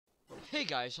Hey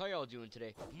guys, how y'all doing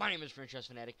today? My name is Franchise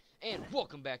Fanatic, and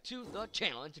welcome back to the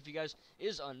channel. And if you guys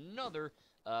is another,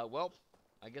 I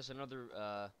guess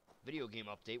another video game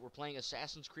update. We're playing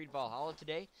Assassin's Creed Valhalla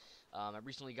today. I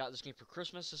recently got this game for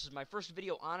Christmas. This is my first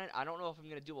video on it. I don't know if I'm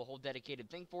going to do a whole dedicated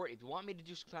thing for it. If you want me to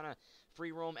do some kind of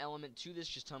free roam element to this,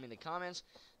 just tell me in the comments.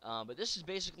 But this is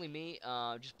basically me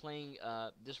just playing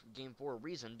this game for a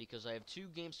reason, because I have two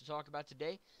games to talk about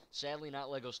today. Sadly, not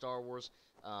Lego Star Wars.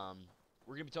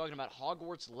 We're going to be talking about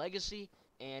Hogwarts Legacy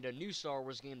and a new Star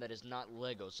Wars game that is not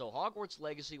Lego. So Hogwarts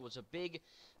Legacy was a big,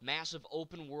 massive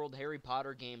open-world Harry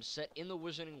Potter game set in the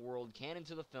Wizarding World, canon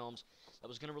to the films, that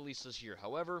was going to release this year.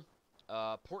 However,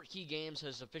 Portkey Games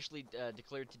has officially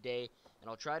declared today, and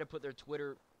I'll try to put their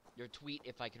tweet,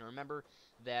 if I can remember,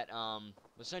 that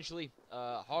essentially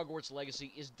Hogwarts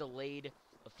Legacy is delayed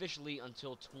officially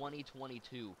until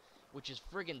 2022, which is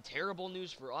friggin' terrible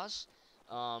news for us.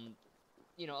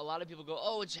 You know, a lot of people go,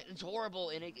 oh, it's horrible,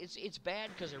 and it's bad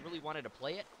because I really wanted to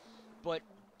play it. But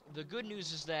the good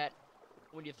news is that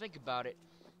when you think about it,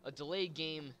 a delayed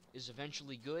game is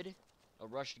eventually good. A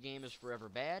rushed game is forever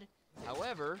bad.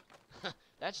 However,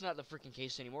 that's not the freaking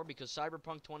case anymore, because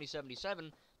Cyberpunk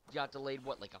 2077 got delayed,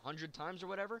 what, like 100 times or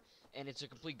whatever? And it's a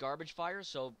complete garbage fire,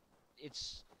 so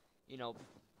it's, you know,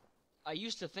 I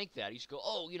used to think that. I used to go,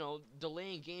 oh, you know,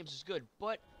 delaying games is good.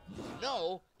 But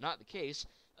no, not the case.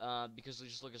 Because they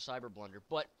just look at Cyber Blunder.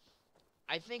 But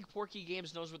I think Portkey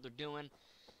Games knows what they're doing.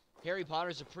 Harry Potter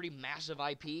is a pretty massive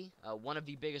IP, one of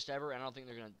the biggest ever, and I don't think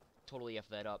they're going to totally F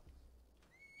that up.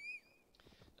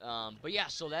 But yeah,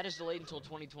 so that is delayed until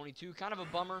 2022. Kind of a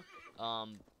bummer.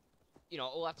 You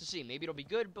know, we'll have to see. Maybe it'll be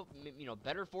good, but, you know,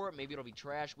 better for it. Maybe it'll be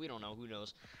trash. We don't know. Who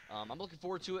knows? I'm looking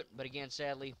forward to it, but again,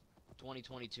 sadly,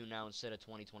 2022 now instead of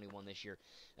 2021 this year.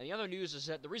 And the other news is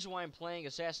that the reason why I'm playing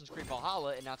Assassin's Creed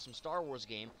Valhalla and not some Star Wars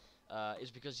game is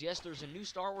because, yes, there's a new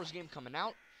Star Wars game coming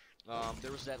out.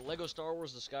 There was that Lego Star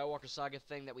Wars, the Skywalker Saga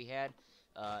thing that we had,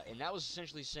 and that was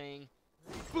essentially saying,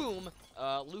 boom,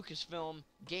 Lucasfilm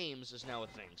Games is now a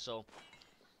thing. So,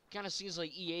 kind of seems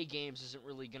like EA Games isn't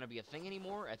really going to be a thing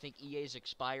anymore. I think EA's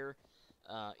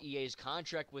EA's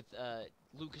contract with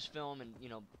Lucasfilm and, you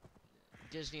know,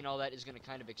 Disney and all that is going to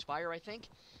kind of expire, I think.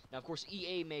 Now, of course,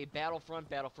 EA made Battlefront,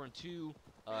 Battlefront 2,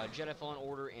 Jedi Fallen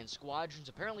Order, and Squadrons.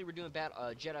 Apparently, we're doing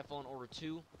Jedi Fallen Order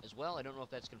 2 as well. I don't know if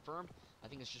that's confirmed. I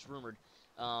think it's just rumored.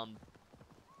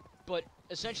 But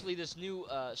essentially, this new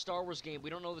Star Wars game, we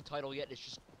don't know the title yet. It's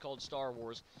just called Star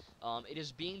Wars. It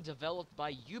is being developed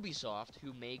by Ubisoft,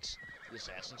 who makes the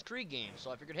Assassin's Creed game.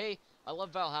 So I figured, hey, I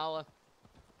love Valhalla,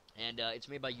 and it's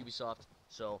made by Ubisoft.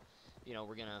 So, you know,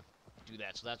 we're going to do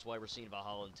that. So that's why we're seeing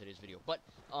Valhalla in today's video. But,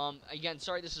 again,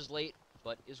 sorry this is late,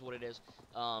 but is what it is.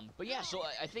 But yeah, so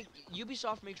I think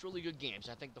Ubisoft makes really good games.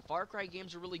 I think the Far Cry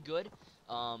games are really good.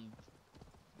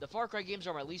 The Far Cry games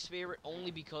are my least favorite, only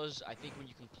because I think when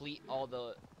you complete all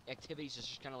the activities, it's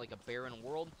just kind of like a barren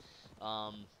world.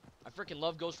 I freaking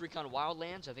love Ghost Recon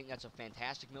Wildlands. I think that's a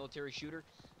fantastic military shooter.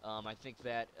 I think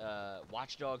that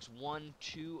Watch Dogs 1,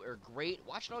 2 are great.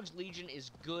 Watch Dogs Legion is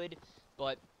good,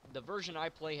 but the version I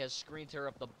play has screen tear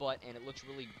up the butt, and it looks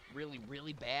really, really,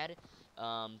 really bad.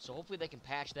 So hopefully they can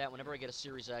patch that whenever I get a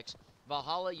Series X.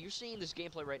 Valhalla, you're seeing this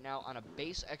gameplay right now on a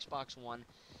base Xbox One.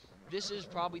 This is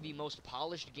probably the most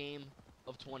polished game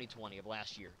of 2020, of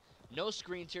last year. No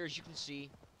screen tear, as you can see.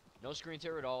 No screen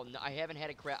tear at all. I haven't had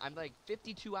a crash. I'm like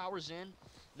 52 hours in.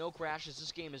 No crashes.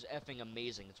 This game is effing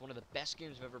amazing. It's one of the best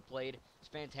games I've ever played. It's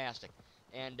fantastic.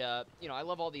 And, you know, I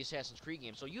love all the Assassin's Creed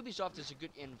games. So Ubisoft is a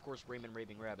good, and of course Rayman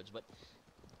Raving Rabbids, but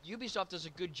Ubisoft does a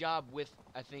good job with,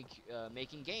 I think,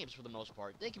 making games for the most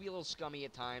part. They can be a little scummy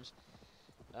at times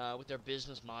with their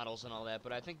business models and all that,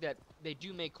 but I think that they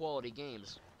do make quality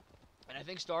games. And I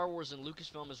think Star Wars and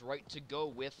Lucasfilm is right to go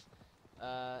with,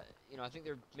 you know, I think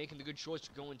they're making the good choice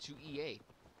going to EA.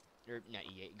 Or, not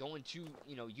EA, going to,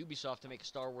 you know, Ubisoft to make a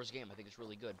Star Wars game. I think it's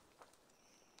really good.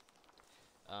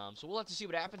 So we'll have to see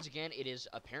what happens. Again, it is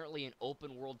apparently an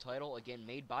open world title, again,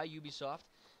 made by Ubisoft,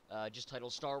 just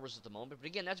titled Star Wars at the moment. But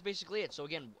again, that's basically it. So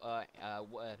again, I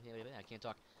can't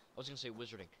talk. I was going to say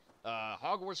Wizarding.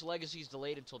 Hogwarts Legacy is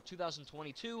delayed until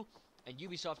 2022, and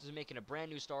Ubisoft is making a brand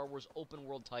new Star Wars open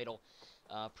world title,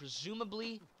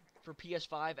 presumably for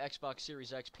PS5, Xbox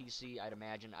Series X, PC, I'd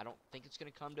imagine. I don't think it's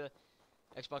going to come to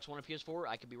Xbox One and PS4.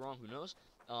 I could be wrong. Who knows?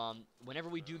 Whenever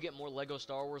we do get more Lego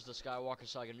Star Wars, the Skywalker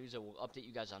Saga news, I will update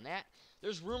you guys on that.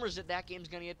 There's rumors that that game's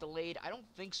going to get delayed. I don't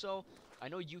think so. I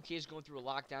know UK is going through a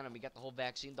lockdown, and we got the whole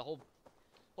vaccine, the whole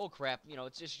crap. You know,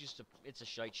 it's just it's a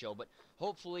shite show. But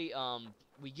hopefully,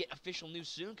 we get official news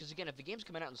soon. Because again, if the game's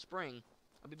coming out in spring,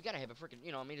 I mean, we gotta have a freaking,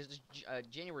 you know, I mean, it's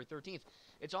January 13th.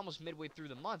 It's almost midway through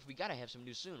the month. We gotta have some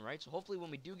news soon, right? So hopefully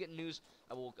when we do get news,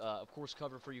 I will, of course,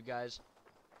 cover for you guys.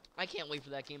 I can't wait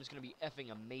for that game. It's going to be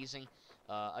effing amazing.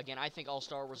 Again, I think all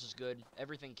Star Wars is good.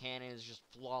 Everything canon is just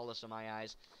flawless in my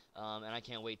eyes. And I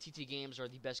can't wait. TT games are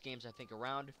the best games, I think,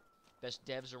 around. Best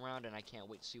devs around, and I can't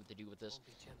wait to see what they do with this.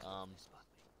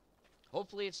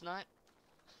 Hopefully it's not...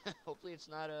 hopefully it's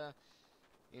not,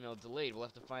 you know, delayed. We'll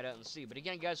have to find out and see. But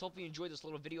again, guys, hopefully you enjoyed this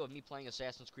little video of me playing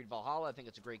Assassin's Creed Valhalla. I think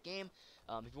it's a great game.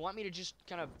 If you want me to just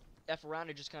kind of F around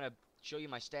and just kind of show you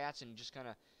my stats and just kind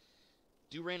of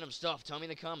do random stuff, tell me in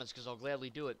the comments, because I'll gladly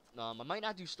do it. I might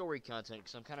not do story content,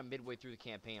 because I'm kind of midway through the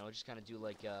campaign. I'll just kind of do,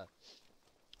 like,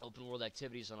 open world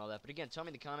activities and all that. But again, tell me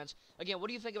in the comments. Again, what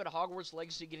do you think about Hogwarts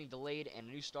Legacy getting delayed and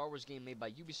a new Star Wars game made by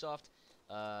Ubisoft?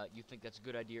 You think that's a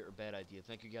good idea or bad idea?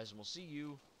 Thank you, guys, and we'll see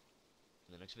you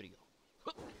in the next video.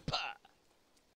 Bye!